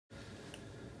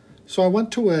So I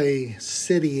went to a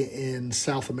city in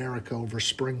South America over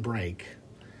spring break,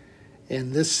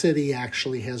 and this city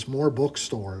actually has more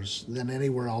bookstores than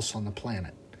anywhere else on the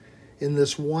planet. In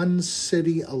this one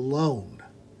city alone,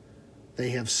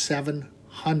 they have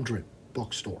 700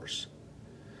 bookstores.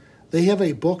 They have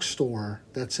a bookstore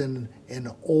that's in an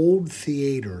old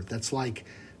theater that's like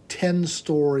 10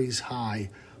 stories high,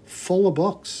 full of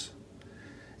books.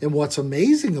 And what's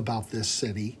amazing about this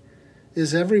city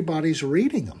is everybody's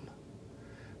reading them.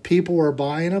 People are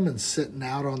buying them and sitting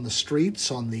out on the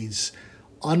streets on these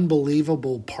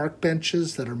unbelievable park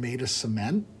benches that are made of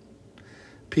cement.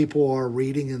 People are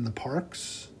reading in the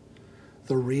parks.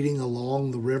 They're reading along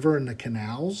the river and the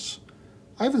canals.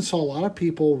 I even saw a lot of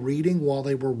people reading while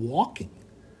they were walking.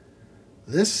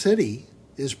 This city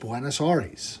is Buenos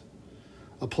Aires,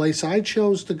 a place I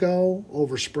chose to go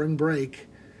over spring break,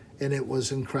 and it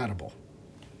was incredible.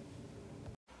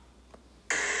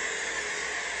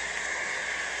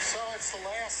 It's the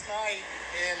last night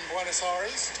in Buenos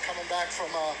Aires, coming back from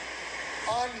a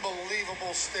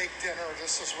unbelievable steak dinner.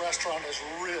 This restaurant is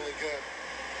really good.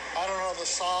 I don't know the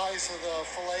size of the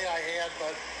filet I had,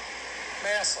 but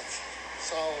massive.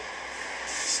 So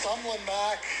stumbling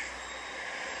back,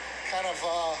 kind of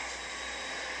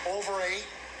overate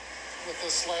with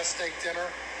this last steak dinner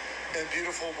in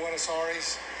beautiful Buenos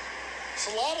Aires.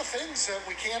 It's a lot of things that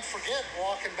we can't forget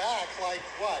walking back, like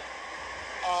what?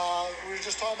 We were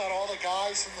just talking about all the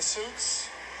guys in the suits.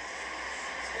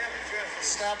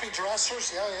 Snappy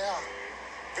dressers, yeah.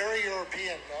 Very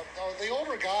European. The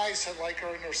older guys that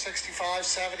are in their 65,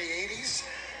 70, 80s,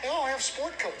 they all have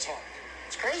sport coats on.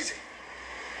 It's crazy.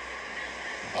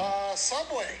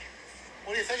 Subway.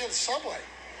 What do you think of the Subway?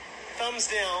 Thumbs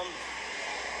down.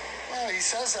 Well, he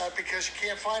says that because you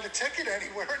can't find a ticket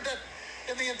anywhere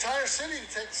in the entire city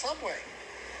to take the Subway.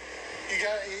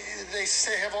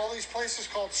 They have all these places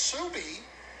called Subi.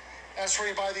 That's where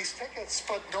you buy these tickets,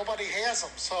 but nobody has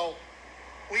them. So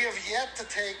we have yet to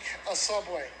take a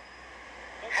Subway.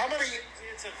 How many?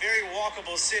 It's a very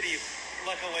walkable city,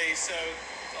 luckily, so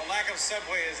a lack of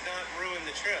Subway has not ruined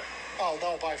the trip. Oh,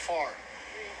 no, by far.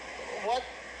 What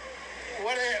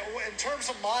in terms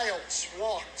of miles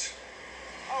walked?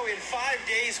 Oh, in 5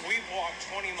 days, we've walked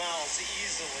 20 miles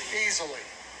Easily.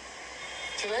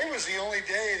 Today was the only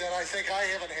day that I think I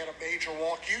haven't had a major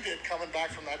walk. You did coming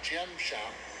back from that gem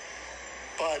shop.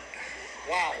 But,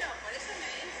 wow.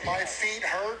 My feet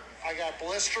hurt. I got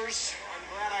blisters. I'm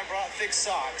glad I brought thick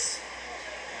socks.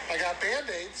 I got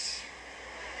Band-Aids.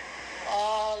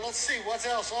 Let's see, what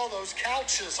else? Oh, those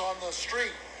couches on the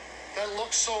street that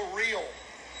look so real.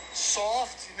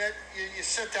 Soft. You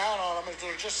sit down on them and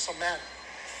they're just cement.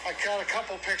 I got a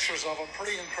couple pictures of them.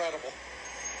 Pretty incredible.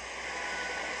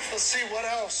 Let's see what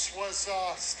else was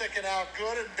sticking out,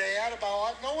 good and bad,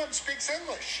 about no one speaks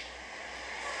English.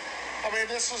 I mean,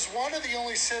 this is one of the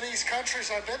only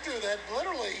countries I've been to that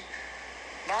literally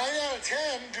 9 out of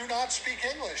 10 do not speak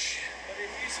English. But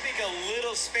if you speak a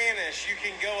little Spanish, you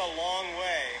can go a long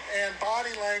way. And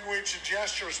body language and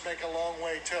gestures make a long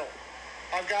way, too.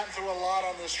 I've gotten through a lot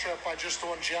on this trip by just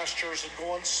doing gestures and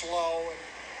going slow and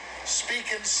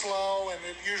speaking slow, and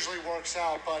it usually works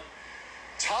out. But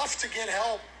tough to get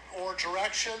help or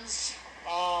directions.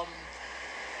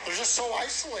 They're just so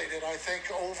isolated. I think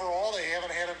overall they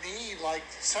haven't had a need like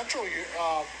Central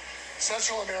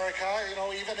America,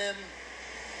 even in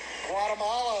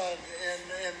Guatemala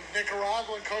and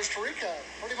Nicaragua and Costa Rica.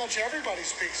 Pretty much everybody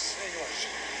speaks English.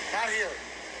 Not here.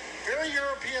 Very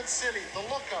European city, the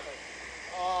look of it.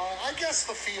 I guess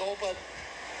the feel, but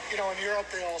in Europe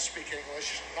they all speak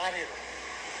English. Not here.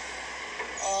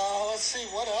 Let's see,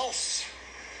 what else?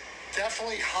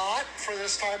 Definitely hot for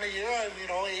this time of year.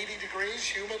 80 degrees,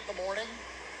 humid in the morning.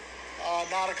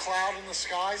 Not a cloud in the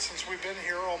sky since we've been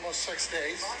here almost 6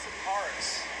 days. Lots of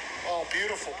parks. Oh,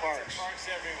 beautiful parks. Parks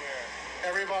everywhere.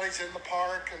 Everybody's in the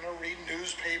park and they're reading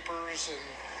newspapers, and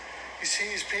you see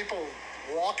these people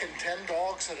walking 10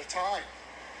 dogs at a time.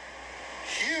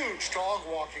 Huge dog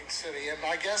walking city, and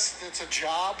I guess it's a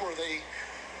job where they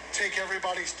take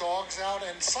everybody's dogs out,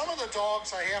 and some of the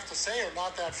dogs, I have to say, are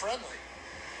not that friendly.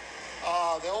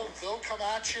 They'll come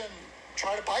at you and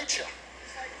try to bite you.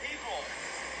 Just like people.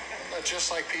 Just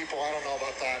like people. I don't know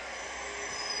about that.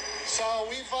 So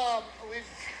we've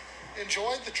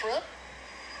enjoyed the trip.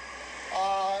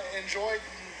 Enjoyed,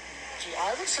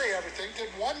 I would say, everything. Did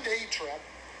 1 day trip.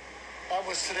 That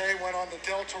was today. Went on the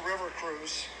Delta River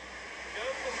cruise. No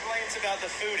complaints about the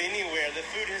food anywhere. The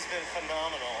food has been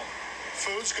phenomenal.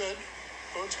 Food's good.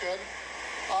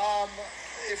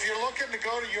 If you're looking to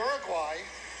go to Uruguay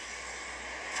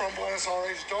from Buenos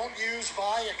Aires, don't use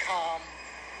Viacom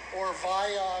or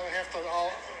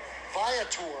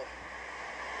Viator.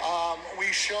 We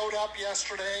showed up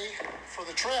yesterday for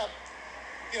the trip,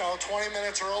 20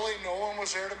 minutes early. No one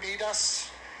was there to meet us.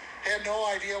 Had no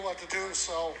idea what to do,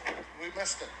 so we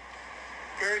missed it.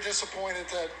 Very disappointed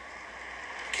that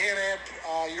can't add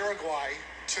Uruguay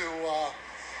to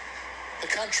the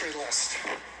country list.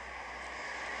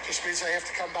 Just means I have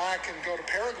to come back and go to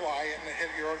Paraguay and hit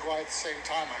Uruguay at the same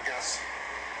time, I guess.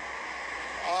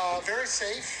 Very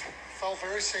safe. Felt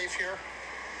very safe here.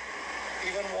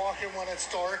 Even walking when it's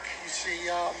dark, you see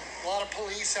a lot of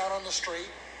police out on the street.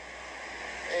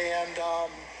 And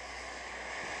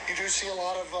you do see a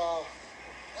lot of,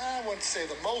 I wouldn't say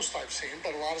the most I've seen,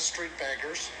 but a lot of street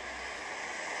beggars.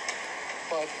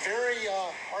 But very,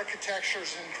 architecture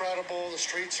is incredible. The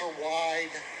streets are wide.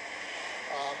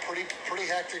 Pretty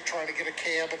hectic trying to get a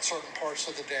cab at certain parts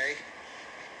of the day.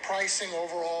 Pricing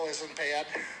overall isn't bad.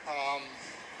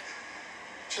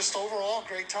 Just overall,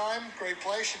 great time, great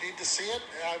place. You need to see it.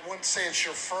 I wouldn't say it's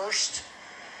your first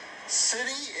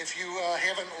city if you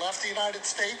haven't left the United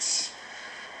States,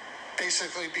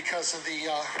 basically because of the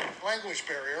language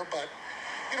barrier. But,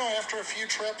 after a few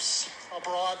trips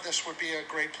abroad, this would be a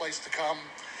great place to come.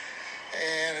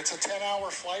 And it's a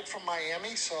 10-hour flight from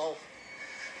Miami, so,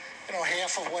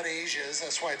 half of what Asia is.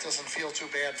 That's why it doesn't feel too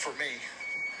bad for me.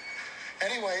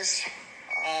 Anyways,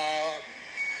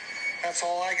 that's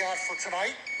all I got for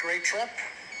tonight. Great trip,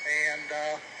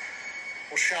 and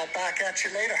we'll shout back at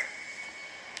you later.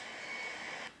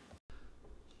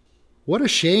 What a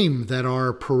shame that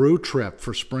our Peru trip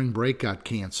for spring break got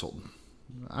canceled.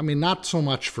 I mean, not so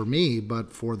much for me,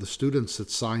 but for the students that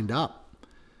signed up.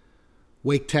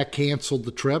 Wake Tech canceled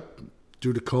the trip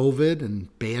due to COVID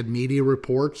and bad media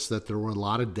reports that there were a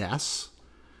lot of deaths.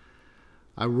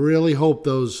 I really hope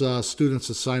those students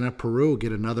that sign up Peru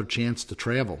get another chance to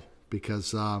travel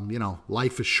because,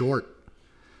 life is short.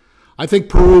 I think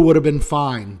Peru would have been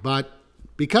fine, but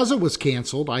because it was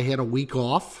canceled, I had a week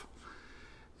off.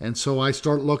 And so I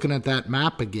start looking at that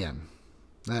map again,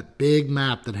 that big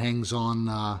map that hangs on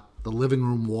the living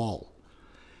room wall.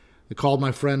 I called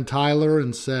my friend Tyler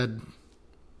and said,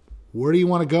 "Where do you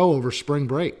want to go over spring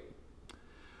break?"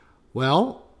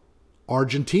 Well,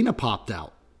 Argentina popped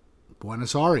out.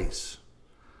 Buenos Aires.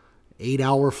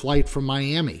 8-hour flight from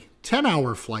Miami.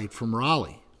 10-hour flight from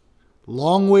Raleigh.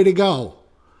 Long way to go,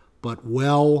 but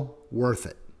well worth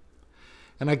it.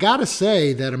 And I got to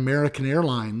say that American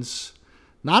Airlines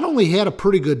not only had a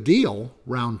pretty good deal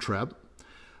round trip,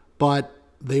 but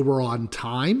they were on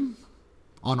time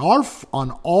on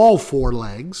all four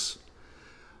legs.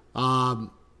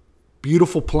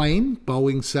 Beautiful plane,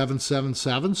 Boeing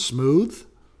 777, smooth.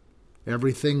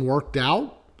 Everything worked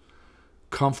out.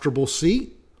 Comfortable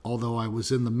seat, although I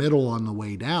was in the middle on the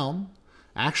way down.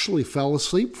 Actually fell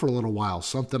asleep for a little while,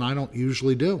 something I don't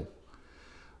usually do.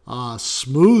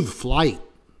 Smooth flight.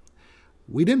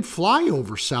 We didn't fly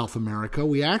over South America.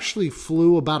 We actually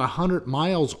flew about 100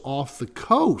 miles off the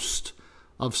coast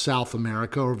of South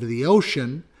America over the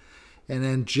ocean. And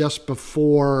then just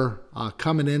before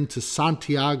coming into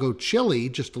Santiago, Chile,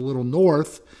 just a little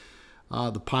north,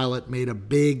 the pilot made a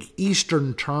big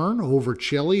eastern turn over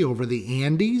Chile, over the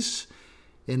Andes,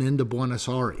 and into Buenos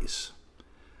Aires.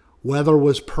 Weather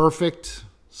was perfect,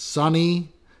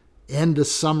 sunny, end of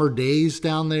summer days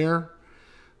down there.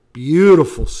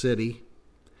 Beautiful city.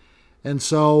 And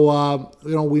so,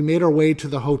 we made our way to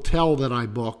the hotel that I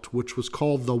booked, which was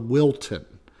called the Wilton.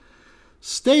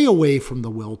 Stay away from the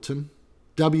Wilton,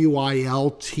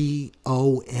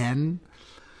 Wilton.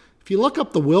 If you look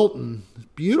up the Wilton,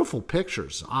 beautiful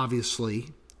pictures,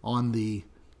 obviously, on the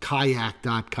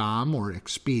kayak.com or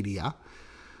Expedia.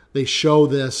 They show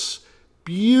this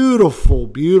beautiful,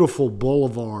 beautiful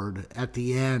boulevard at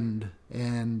the end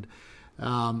and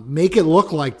make it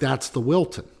look like that's the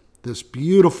Wilton. This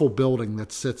beautiful building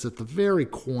that sits at the very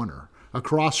corner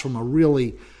across from a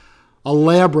really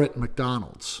elaborate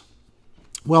McDonald's.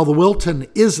 Well, the Wilton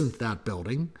isn't that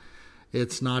building.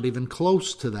 It's not even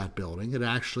close to that building. It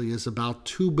actually is about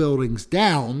 2 buildings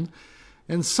down,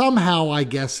 and somehow I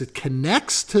guess it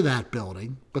connects to that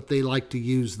building, but they like to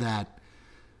use that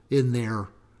in their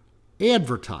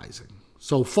advertising.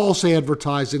 So false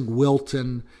advertising,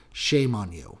 Wilton, shame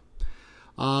on you.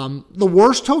 The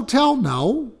worst hotel?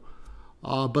 No.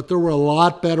 But there were a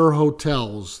lot better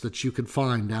hotels that you could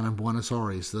find down in Buenos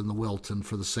Aires than the Wilton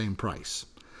for the same price.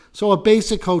 So a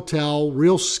basic hotel,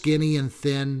 real skinny and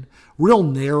thin, real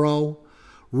narrow,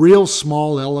 real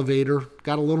small elevator.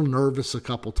 Got a little nervous a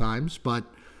couple times, but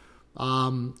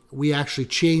we actually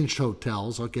changed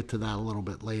hotels. I'll get to that a little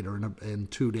bit later in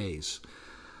 2 days.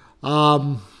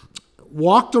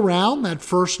 walked around that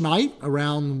first night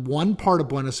around one part of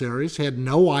Buenos Aires, had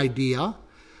no idea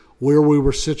where we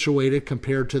were situated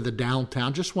compared to the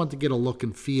downtown. Just wanted to get a look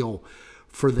and feel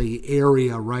for the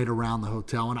area right around the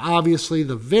hotel. And obviously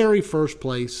the very first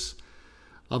place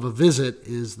of a visit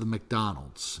is the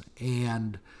McDonald's.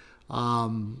 And,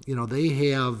 they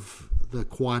have the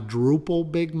quadruple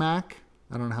Big Mac.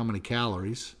 I don't know how many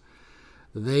calories.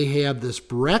 They have this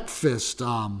breakfast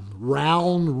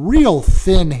round, real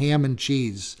thin ham and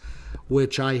cheese,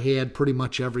 which I had pretty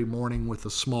much every morning with a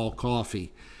small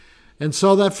coffee. And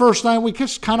so that first night, we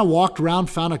just kind of walked around,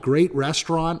 found a great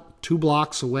restaurant 2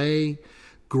 blocks away,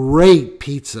 great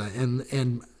pizza,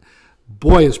 and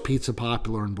boy, is pizza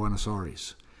popular in Buenos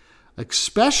Aires.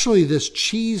 Especially this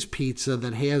cheese pizza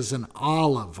that has an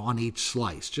olive on each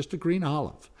slice, just a green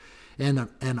olive. And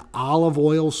an olive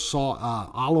oil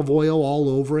all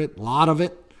over it, a lot of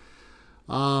it.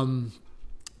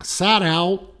 Sat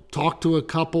out, talked to a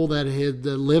couple that had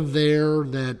lived there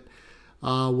that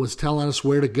was telling us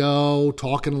where to go,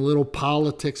 talking a little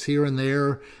politics here and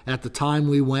there. At the time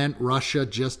we went, Russia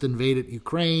just invaded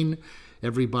Ukraine.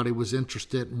 Everybody was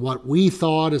interested in what we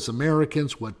thought as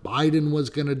Americans, what Biden was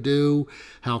going to do,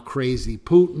 how crazy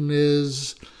Putin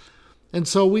is. And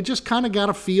so we just kind of got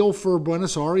a feel for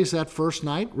Buenos Aires that first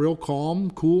night, real calm,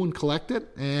 cool, and collected,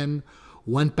 and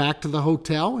went back to the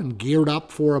hotel and geared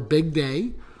up for a big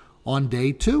day on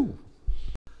day 2.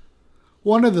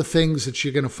 One of the things that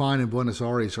you're going to find in Buenos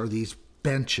Aires are these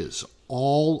benches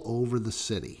all over the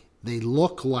city. They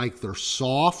look like they're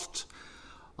soft,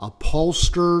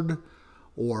 upholstered,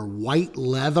 or white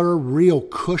leather, real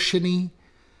cushiony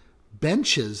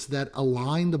benches that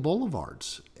align the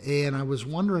boulevards. And I was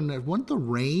wondering, wouldn't the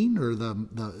rain or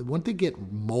wouldn't they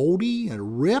get moldy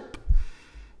and rip?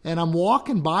 And I'm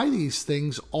walking by these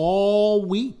things all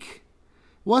week.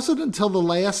 It wasn't until the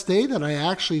last day that I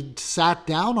actually sat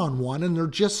down on one, and they're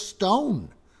just stone.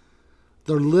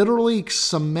 They're literally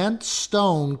cement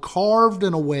stone carved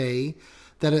in a way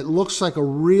that it looks like a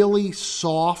really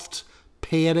soft,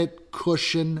 padded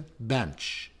cushion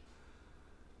bench.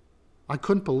 I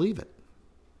couldn't believe it.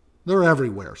 They're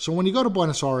everywhere. So when you go to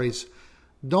Buenos Aires,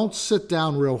 don't sit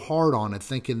down real hard on it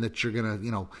thinking that you're going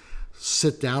to,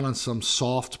 sit down on some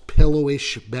soft,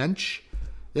 pillowish bench.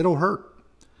 It'll hurt.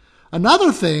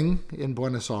 Another thing in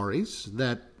Buenos Aires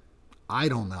that I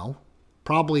don't know,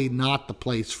 probably not the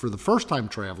place for the first-time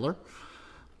traveler,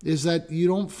 is that you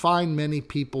don't find many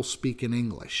people speaking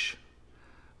English.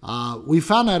 We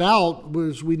found that out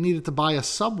was we needed to buy a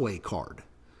subway card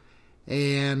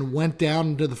and went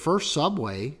down to the first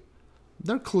subway.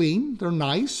 They're clean, they're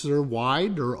nice, they're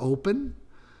wide, they're open.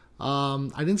 I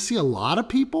didn't see a lot of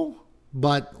people,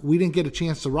 but we didn't get a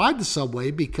chance to ride the subway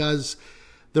because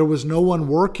there was no one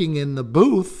working in the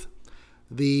booth.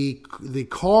 The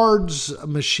cards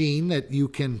machine that you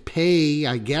can pay,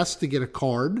 I guess, to get a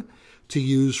card to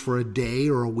use for a day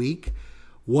or a week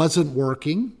wasn't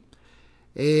working.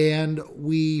 And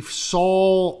we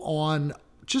saw on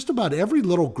just about every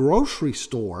little grocery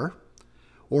store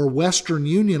or Western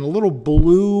Union a little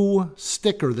blue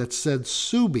sticker that said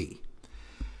Subi.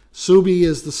 Subi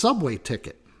is the subway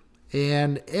ticket.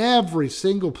 And every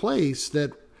single place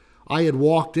that I had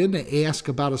walked in to ask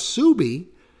about a Subi,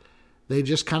 they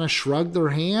just kind of shrugged their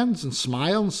hands and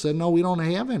smiled and said, no, we don't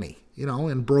have any,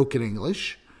 in broken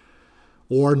English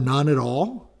or none at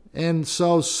all. And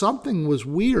so something was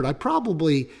weird. I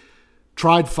probably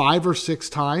tried 5 or 6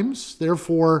 times.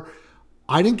 Therefore,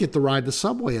 I didn't get to ride the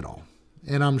subway at all.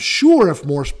 And I'm sure if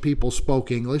more people spoke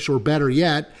English, or better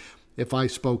yet, if I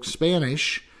spoke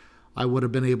Spanish, I would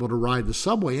have been able to ride the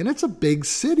subway. And it's a big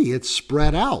city. It's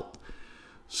spread out.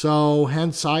 So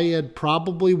hence I had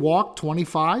probably walked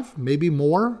 25, maybe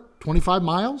more, 25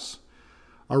 miles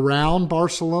around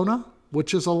Barcelona,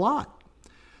 which is a lot.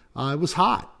 It was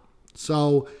hot.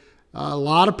 So a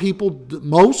lot of people,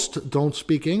 most don't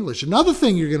speak English. Another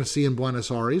thing you're going to see in Buenos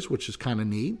Aires, which is kind of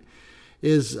neat,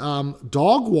 is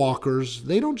dog walkers.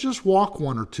 They don't just walk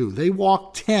 1 or 2. They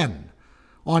walk 10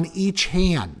 on each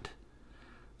hand.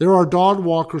 There are dog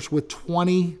walkers with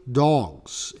 20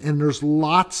 dogs, and there's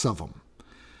lots of them.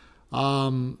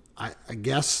 I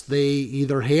guess they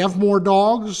either have more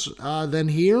dogs than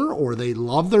here, or they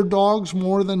love their dogs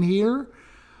more than here,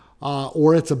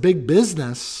 or it's a big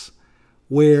business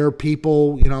where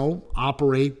people,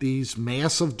 operate these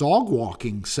massive dog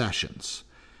walking sessions.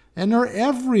 And they're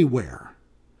everywhere.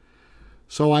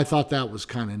 So I thought that was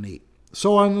kind of neat.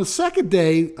 So on the second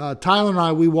day, Tyler and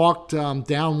I, we walked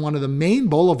down one of the main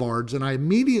boulevards, and I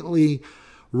immediately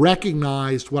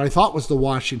recognized what I thought was the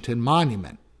Washington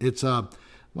Monument. It's a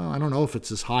well, I don't know if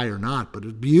it's as high or not, but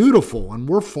it's beautiful. And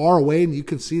we're far away and you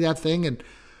can see that thing. And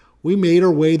we made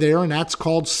our way there, and that's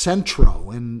called Centro.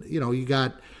 And, you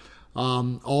got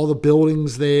all the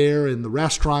buildings there and the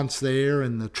restaurants there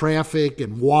and the traffic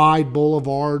and wide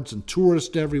boulevards and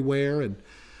tourists everywhere. And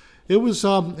it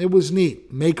was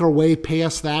neat. Make our way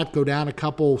past that, go down a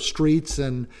couple streets,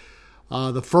 and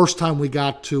the first time we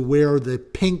got to where the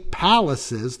Pink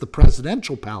Palace is, the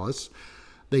presidential palace,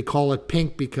 they call it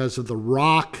pink because of the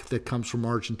rock that comes from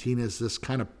Argentina, is this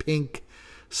kind of pink,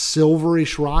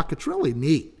 silverish rock. It's really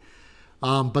neat.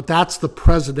 But that's the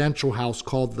presidential house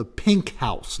called the Pink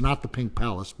House, not the Pink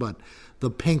Palace, but the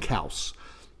Pink House.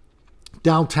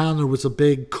 Downtown there was a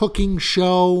big cooking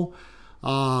show,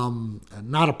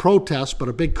 not a protest, but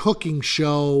a big cooking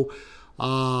show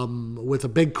with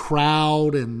a big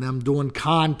crowd and them doing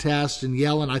contests and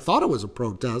yelling. I thought it was a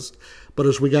protest, but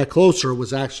as we got closer, it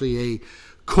was actually a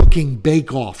cooking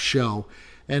bake-off show.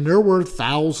 And there were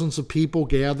thousands of people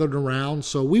gathered around.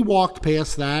 So we walked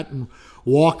past that and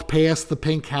walked past the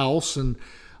Pink House. And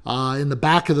in the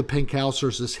back of the Pink House,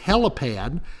 there's this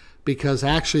helipad, because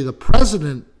actually the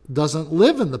president doesn't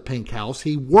live in the Pink House.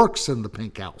 He works in the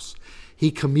Pink House.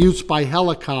 He commutes by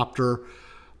helicopter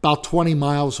about 20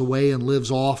 miles away and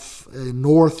lives off in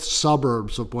north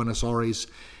suburbs of Buenos Aires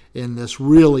in this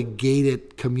really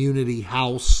gated community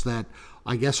house that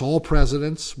I guess all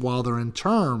presidents, while they're in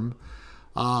term,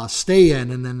 stay in,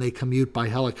 and then they commute by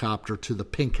helicopter to the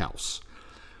Pink House.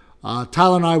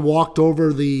 Tyler and I walked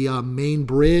over the main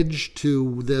bridge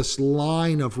to this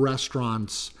line of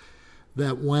restaurants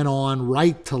that went on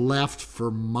right to left for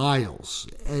miles.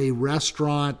 A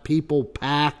restaurant, people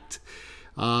packed,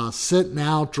 sitting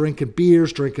out, drinking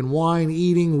beers, drinking wine,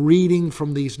 eating, reading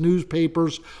from these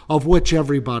newspapers, of which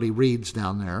everybody reads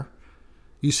down there.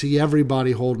 You see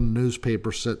everybody holding a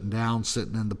newspaper, sitting down,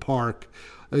 sitting in the park,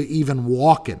 even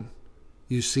walking.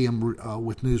 You see them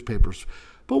with newspapers.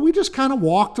 But we just kind of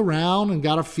walked around and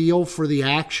got a feel for the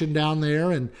action down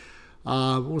there. And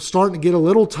we're starting to get a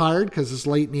little tired because it's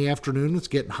late in the afternoon. It's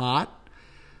getting hot.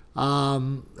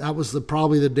 That was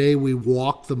probably the day we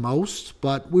walked the most.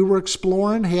 But we were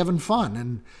exploring, having fun,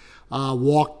 and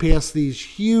walked past these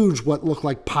huge, what looked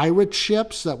like pirate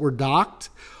ships that were docked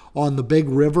on the big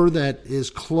river that is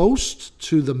close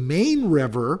to the main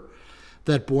river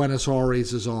that Buenos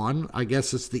Aires is on. I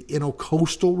guess it's the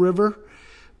Intercoastal River,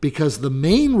 because the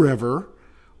main river,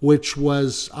 which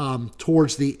was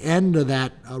towards the end of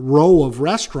that row of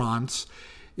restaurants,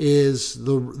 is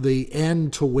the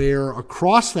end to where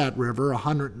across that river,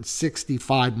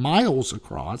 165 miles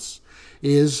across,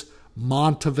 is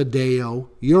Montevideo,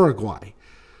 Uruguay.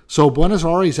 So Buenos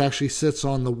Aires actually sits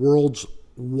on the world's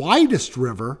widest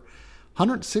river,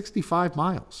 165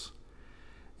 miles.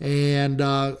 And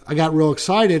I got real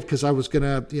excited because I was going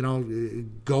to,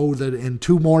 go in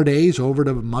 2 more days over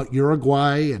to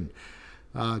Uruguay and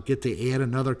get to add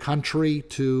another country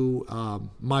to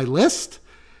my list.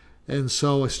 And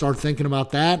so I started thinking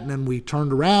about that, and then we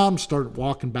turned around, started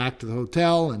walking back to the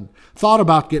hotel, and thought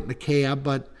about getting a cab.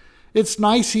 But it's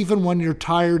nice, even when you're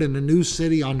tired in a new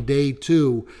city on day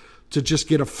 2, to just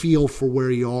get a feel for where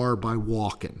you are by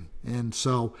walking. And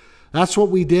so that's what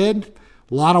we did.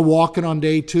 A lot of walking on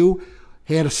day 2.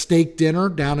 Had a steak dinner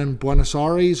down in Buenos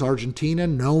Aires, Argentina,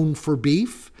 known for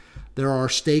beef. There are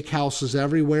steakhouses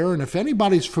everywhere. And if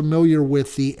anybody's familiar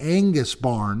with the Angus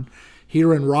Barn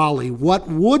here in Raleigh, what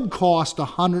would cost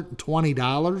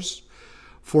 $120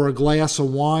 for a glass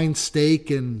of wine, steak,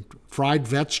 and fried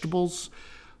vegetables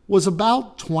was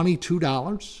about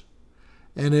 $22.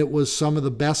 And it was some of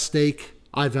the best steak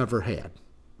I've ever had.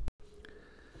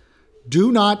 Do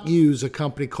not use a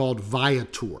company called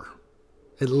Viator,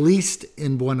 at least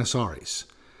in Buenos Aires.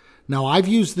 Now, I've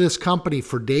used this company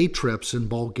for day trips in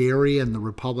Bulgaria and the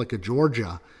Republic of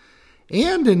Georgia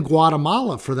and in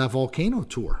Guatemala for that volcano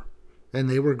tour, and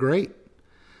they were great.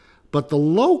 But the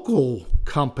local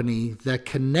company that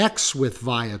connects with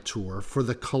Viator for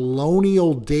the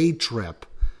colonial day trip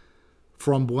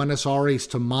from Buenos Aires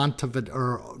to Montevideo,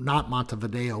 or not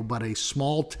Montevideo, but a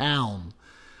small town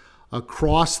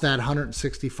across that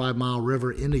 165-mile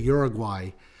river into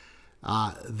Uruguay,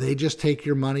 they just take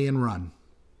your money and run.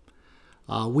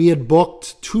 We had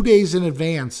booked 2 days in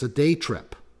advance a day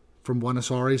trip from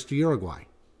Buenos Aires to Uruguay.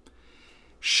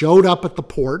 Showed up at the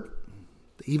port.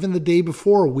 Even the day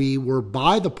before, we were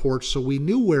by the port, so we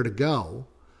knew where to go.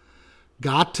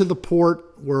 Got to the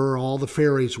port where all the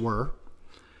ferries were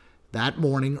that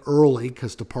morning early,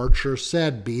 because departure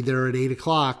said be there at 8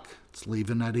 o'clock. It's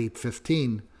leaving at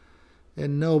 8:15.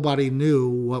 And nobody knew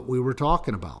what we were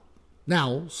talking about.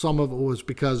 Now, some of it was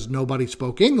because nobody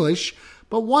spoke English,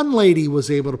 but one lady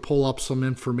was able to pull up some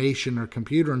information on her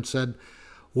computer and said,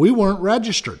 we weren't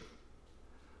registered.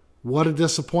 What a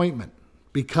disappointment.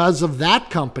 Because of that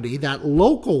company, that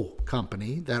local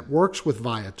company that works with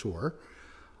Viator,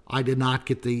 I did not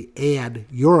get to add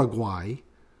Uruguay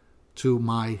to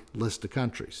my list of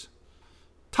countries.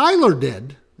 Tyler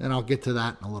did, and I'll get to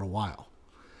that in a little while.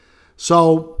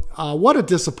 So what a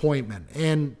disappointment.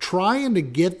 And trying to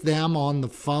get them on the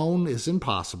phone is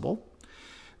impossible.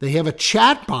 They have a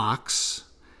chat box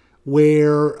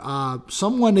where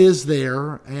someone is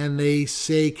there and they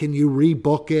say, can you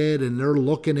rebook it? And they're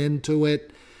looking into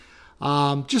it.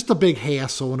 Just a big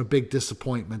hassle and a big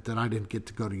disappointment that I didn't get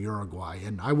to go to Uruguay.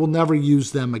 And I will never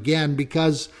use them again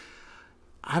because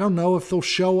I don't know if they'll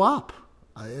show up.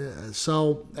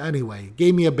 So anyway,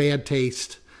 gave me a bad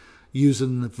taste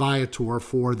using the Viator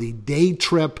for the day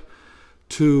trip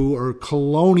or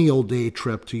colonial day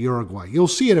trip to Uruguay. You'll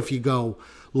see it if you go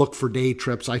look for day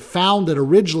trips. I found it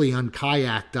originally on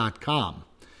kayak.com,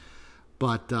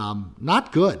 but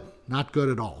not good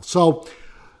at all. So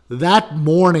that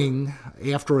morning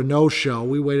after a no-show,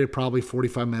 we waited probably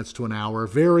 45 minutes to an hour,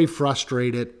 very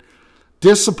frustrated,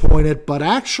 disappointed, but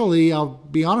actually, I'll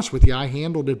be honest with you, I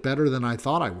handled it better than I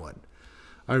thought I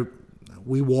would.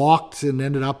 We walked and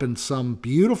ended up in some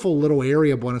beautiful little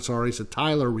area of Buenos Aires that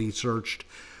Tyler researched,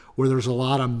 where there's a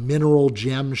lot of mineral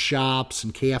gem shops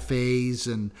and cafes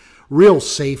and real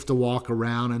safe to walk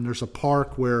around. And there's a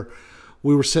park where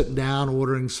we were sitting down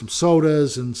ordering some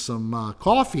sodas and some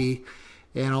coffee,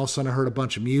 and all of a sudden I heard a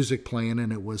bunch of music playing,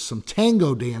 and it was some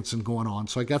tango dancing going on.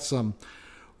 So I got some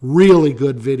really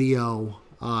good video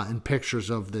and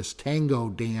pictures of this tango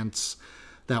dance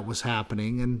that was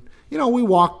happening. And, we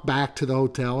walked back to the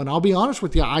hotel, and I'll be honest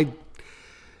with you,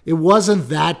 it wasn't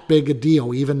that big a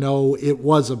deal, even though it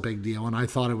was a big deal, and I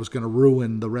thought it was going to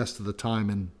ruin the rest of the time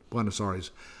in Buenos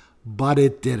Aires. But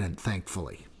it didn't,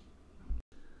 thankfully.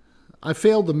 I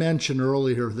failed to mention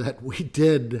earlier that we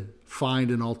did find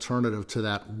an alternative to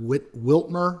that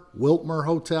Wiltmer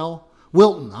Hotel.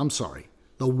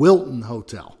 The Wilton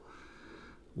Hotel.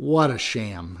 What a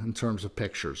sham in terms of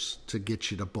pictures to get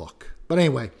you to book. But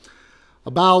anyway,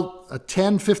 about a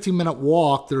 10, 15-minute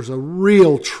walk, there's a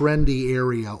real trendy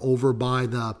area over by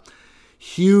the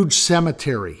huge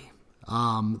cemetery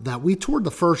that we toured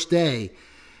the first day.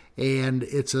 And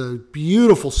it's a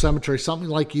beautiful cemetery, something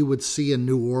like you would see in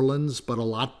New Orleans, but a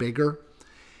lot bigger.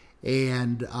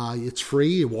 And it's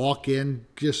free. You walk in,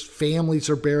 just families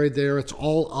are buried there. It's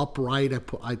all upright.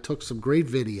 I took some great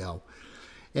video.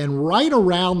 And right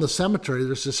around the cemetery,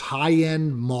 there's this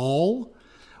high-end mall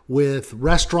with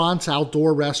restaurants,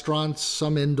 outdoor restaurants,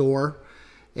 some indoor.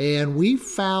 And we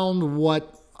found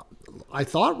what I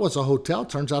thought was a hotel.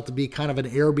 Turns out to be kind of an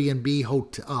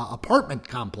Airbnb apartment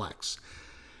complex.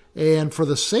 And for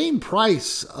the same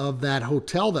price of that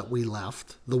hotel that we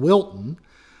left, the Wilton,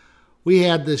 we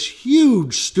had this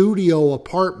huge studio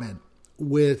apartment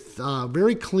with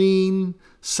very clean,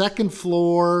 second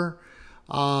floor,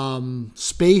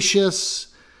 spacious,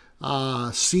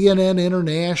 CNN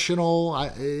International,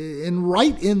 and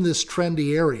right in this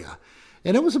trendy area.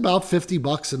 And it was about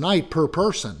 $50 a night per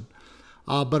person,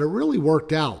 but it really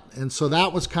worked out. And so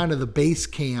that was kind of the base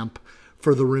camp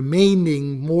for the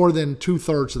remaining more than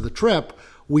 2/3 of the trip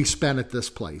we spent at this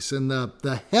place. And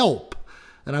the help,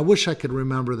 and I wish I could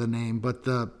remember the name, but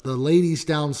the ladies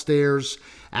downstairs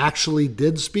actually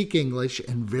did speak English,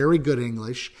 and very good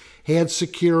English, had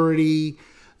security.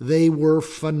 They were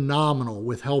phenomenal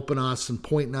with helping us and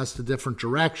pointing us to different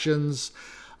directions.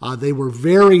 They were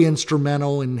very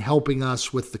instrumental in helping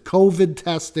us with the COVID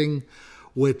testing,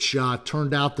 which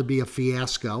turned out to be a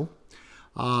fiasco.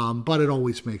 But it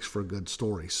always makes for a good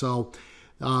story. So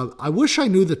I wish I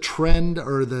knew the trend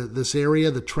or this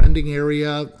area, the trending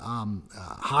area,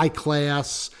 high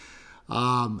class.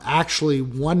 Actually,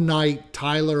 one night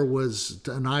Tyler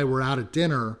and I were out at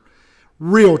dinner,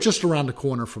 just around the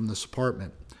corner from this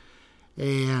apartment.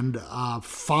 And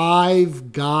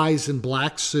 5 guys in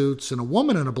black suits and a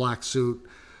woman in a black suit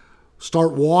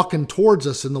start walking towards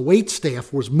us, and the wait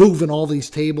staff was moving all these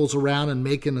tables around and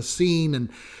making a scene and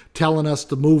telling us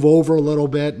to move over a little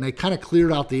bit, and they kind of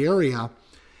cleared out the area.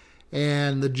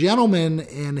 And the gentleman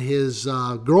and his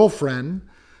girlfriend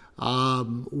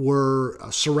were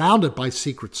surrounded by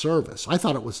Secret Service. I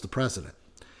thought it was the president.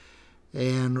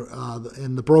 And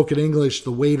in the broken English,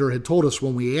 the waiter had told us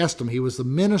when we asked him, he was the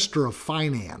Minister of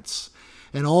Finance.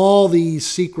 And all these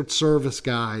Secret Service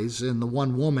guys and the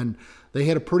one woman, they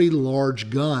had a pretty large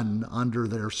gun under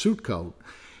their suit coat.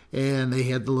 and they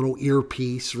had the little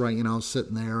earpiece, right,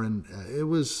 sitting there. And it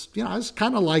was, I was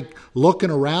kind of like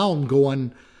looking around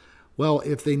going, well,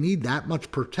 if they need that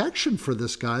much protection for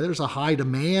this guy, there's a high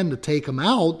demand to take him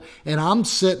out. And I'm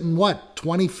sitting,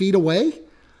 20 feet away? I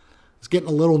was getting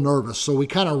a little nervous. So we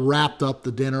kind of wrapped up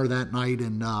the dinner that night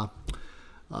and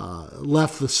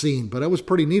left the scene. But it was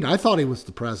pretty neat. I thought he was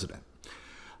the president.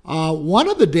 One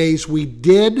of the days we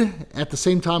did, at the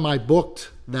same time I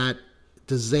booked that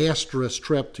disastrous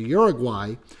trip to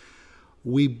Uruguay,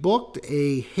 we booked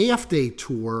a half-day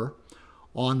tour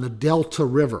on the Delta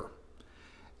River.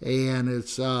 And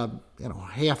it's a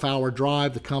half-hour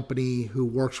drive. The company who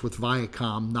works with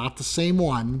Viacom, not the same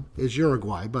one as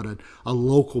Uruguay, but a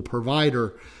local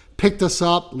provider, picked us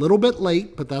up a little bit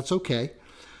late, but that's okay,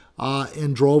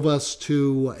 and drove us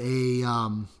to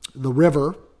the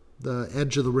river, the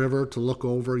edge of the river, to look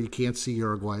over. You can't see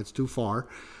Uruguay. It's too far.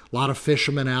 A lot of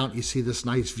fishermen out. You see this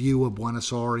nice view of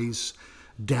Buenos Aires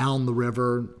down the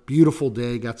river. Beautiful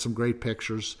day. Got some great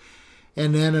pictures.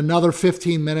 And then another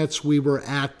 15 minutes, we were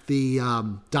at the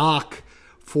dock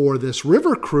for this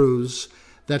river cruise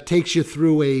that takes you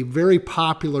through a very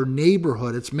popular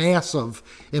neighborhood. It's massive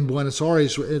in Buenos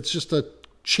Aires. It's just a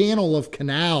channel of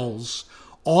canals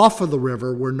off of the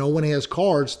river where no one has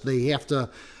cars. They have to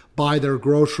buy their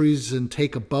groceries and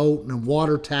take a boat and a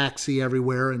water taxi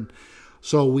everywhere. And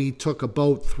so we took a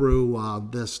boat through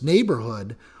this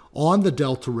neighborhood on the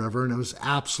Delta River, and it was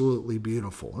absolutely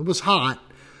beautiful. It was hot.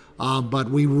 But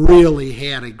we really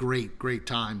had a great, great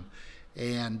time,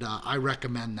 and I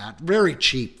recommend that. Very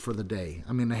cheap for the day.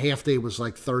 I mean, the half day was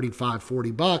like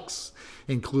 $35-$40,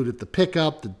 included the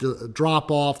pickup, the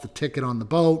drop-off, the ticket on the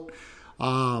boat.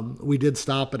 We did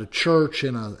stop at a church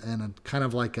and a kind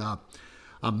of like a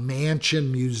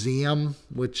mansion museum,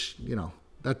 which,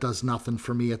 that does nothing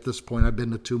for me at this point. I've been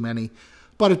to too many.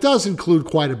 But it does include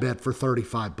quite a bit for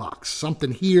 $35.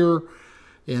 Something here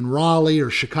in Raleigh or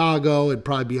Chicago, it'd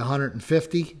probably be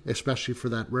 $150, especially for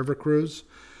that river cruise.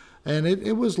 And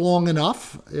it was long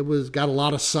enough. It got a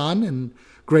lot of sun and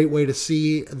great way to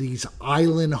see these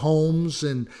island homes,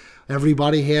 and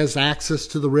everybody has access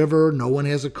to the river. No one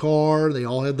has a car. They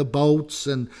all have the boats,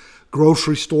 and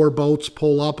grocery store boats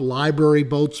pull up, library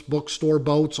boats, bookstore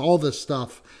boats. All this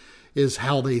stuff is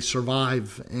how they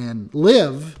survive and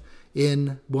live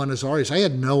in Buenos Aires. I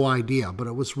had no idea, but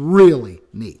it was really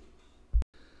neat.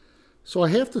 So I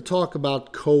have to talk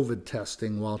about COVID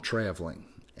testing while traveling,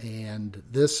 and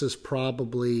this is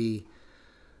probably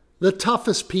the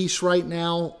toughest piece right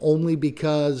now, only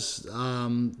because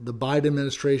the Biden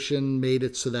administration made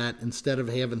it so that instead of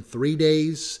having 3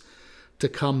 days to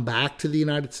come back to the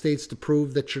United States to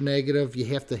prove that you're negative, you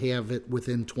have to have it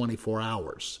within 24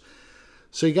 hours.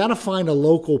 So you got to find a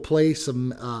local place, a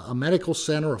medical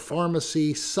center, a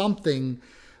pharmacy, something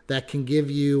that can give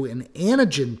you an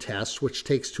antigen test, which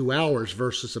takes 2 hours,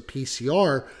 versus a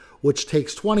PCR, which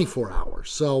takes 24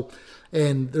 hours. So,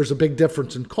 and there's a big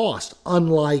difference in cost.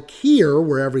 Unlike here,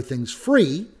 where everything's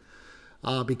free,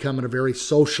 becoming a very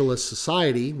socialist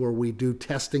society where we do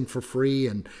testing for free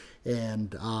and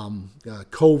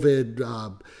COVID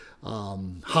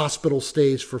hospital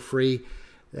stays for free.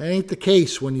 That ain't the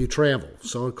case when you travel.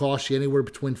 So it costs you anywhere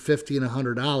between $50 and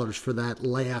 $100 for that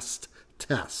last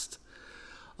test.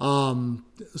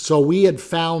 So we had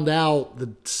found out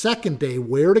the second day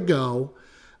where to go.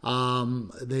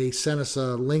 They sent us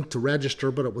a link to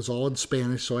register, but it was all in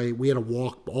Spanish. So we had to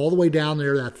walk all the way down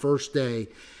there that first day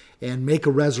and make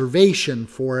a reservation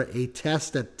for a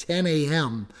test at 10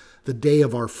 a.m. the day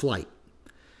of our flight.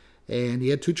 And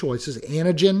you had two choices,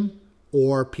 antigen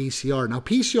or PCR. Now,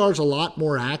 PCR is a lot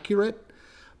more accurate,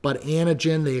 but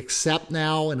antigen they accept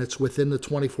now, and it's within the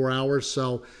 24 hours.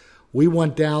 So we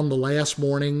went down the last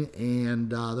morning,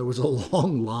 and there was a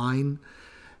long line.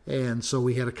 And so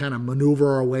we had to kind of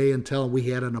maneuver our way until we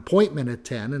had an appointment at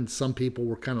 10. And some people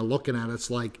were kind of looking at us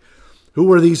like,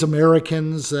 who are these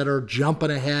Americans that are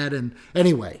jumping ahead? And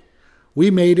anyway, we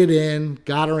made it in,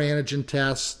 got our antigen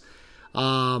test,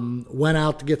 went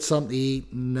out to get something to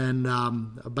eat. And then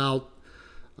about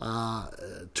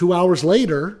 2 hours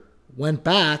later, went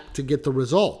back to get the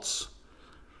results.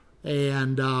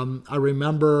 And I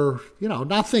remember,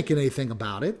 not thinking anything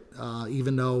about it,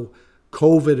 even though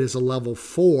COVID is a level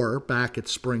 4 back at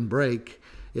spring break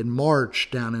in March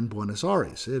down in Buenos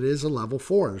Aires. It is a level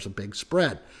 4. There's a big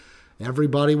spread.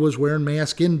 Everybody was wearing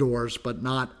masks indoors, but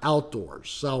not outdoors.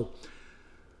 So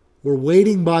we're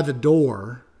waiting by the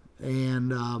door,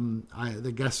 and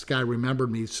the guest guy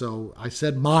remembered me, so I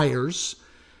said Myers,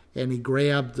 and he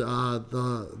grabbed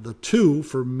the two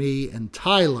for me and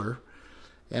Tyler.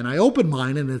 And I opened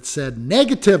mine, and it said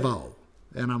negativo.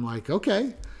 And I'm like,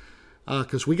 okay.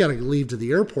 because we got to leave to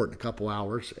the airport in a couple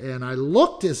hours. And I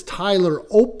looked as Tyler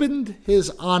opened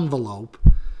his envelope,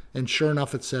 and sure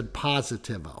enough, it said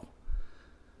Positivo.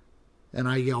 And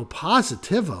I yelled,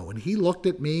 Positivo? And he looked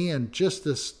at me and just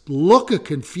this look of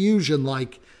confusion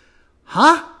like,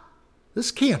 huh?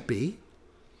 This can't be.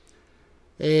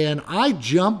 And I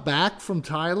jumped back from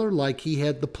Tyler like he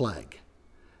had the plague.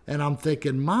 And I'm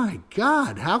thinking, my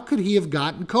God, how could he have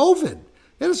gotten COVID?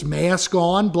 He had his mask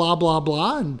on, blah, blah,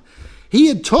 blah. And he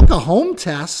had took a home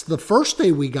test the first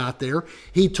day we got there.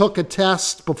 He took a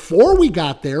test before we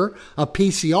got there, a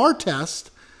PCR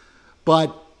test,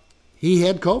 but he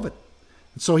had COVID.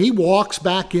 So he walks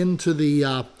back into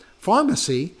the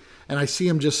pharmacy, and I see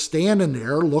him just standing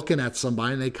there looking at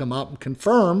somebody, and they come up and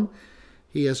confirm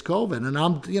he has COVID. And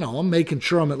I'm making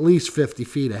sure I'm at least 50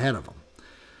 feet ahead of him.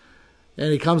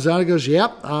 And he comes out and goes,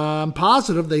 yep, I'm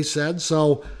positive, they said.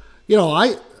 So,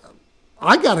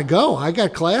 I got to go. I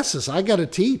got classes. I got to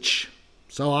teach.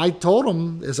 So I told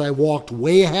him as I walked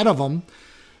way ahead of him,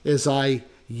 as I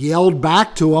yelled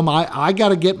back to him, I got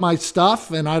to get my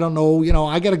stuff, and I don't know,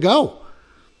 I got to go.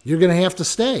 You're going to have to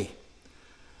stay.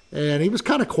 And he was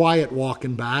kind of quiet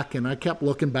walking back, and I kept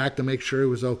looking back to make sure he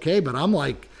was okay. But I'm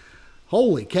like,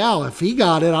 holy cow, if he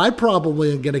got it, I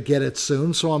probably am going to get it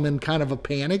soon. So I'm in kind of a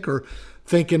panic or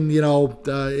thinking, I'm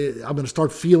going to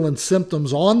start feeling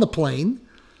symptoms on the plane.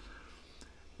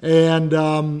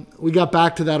 And we got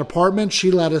back to that apartment.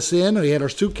 She let us in. We had our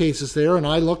suitcases there. And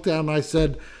I looked at him and I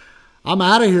said, I'm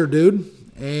out of here, dude.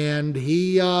 And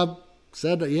he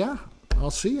said, yeah,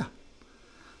 I'll see you.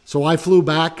 So I flew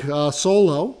back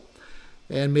solo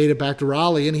and made it back to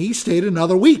Raleigh. And he stayed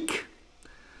another week.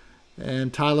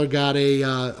 And Tyler got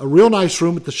a real nice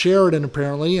room at the Sheraton,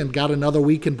 apparently, and got another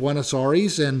week in Buenos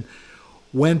Aires and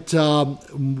went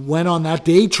on that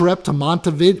day trip to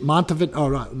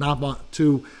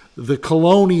to the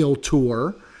Colonial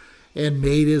Tour and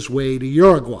made his way to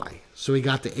Uruguay. So he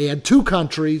got to add 2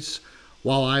 countries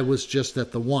while I was just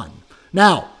at the one.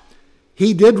 Now,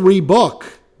 he did rebook,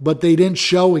 but they didn't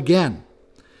show again.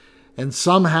 And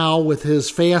somehow with his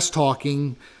fast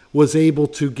talking was able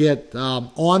to get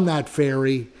on that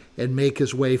ferry and make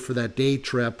his way for that day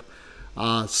trip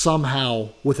somehow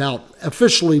without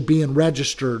officially being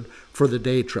registered for the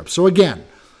day trip. So again,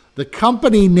 the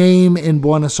company name in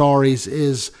Buenos Aires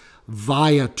is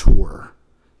Viator.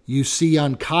 You see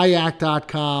on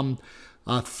kayak.com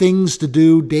things to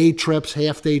do, day trips,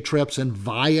 half-day trips, and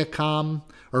Viacom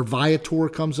or Viator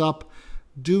comes up.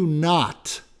 Do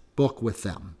not book with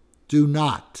them. Do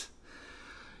not.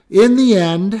 In the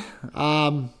end,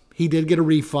 he did get a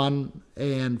refund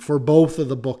and for both of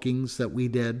the bookings that we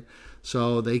did.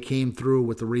 So they came through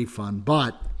with the refund,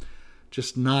 but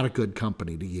just not a good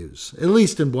company to use, at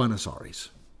least in Buenos Aires.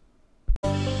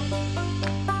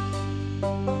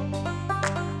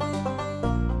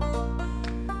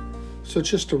 So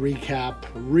just to recap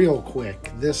real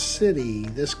quick, this city,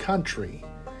 this country,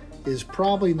 is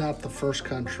probably not the first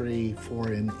country for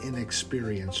an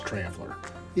inexperienced traveler.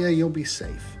 Yeah, you'll be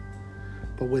safe.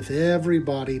 But with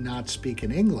everybody not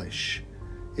speaking English,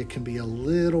 it can be a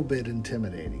little bit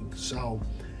intimidating. So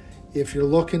if you're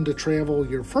looking to travel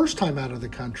your first time out of the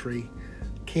country,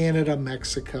 Canada,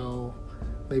 Mexico,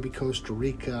 maybe Costa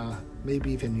Rica,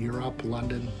 maybe even Europe,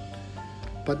 London,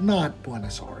 but not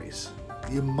Buenos Aires,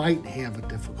 you might have a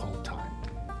difficult time.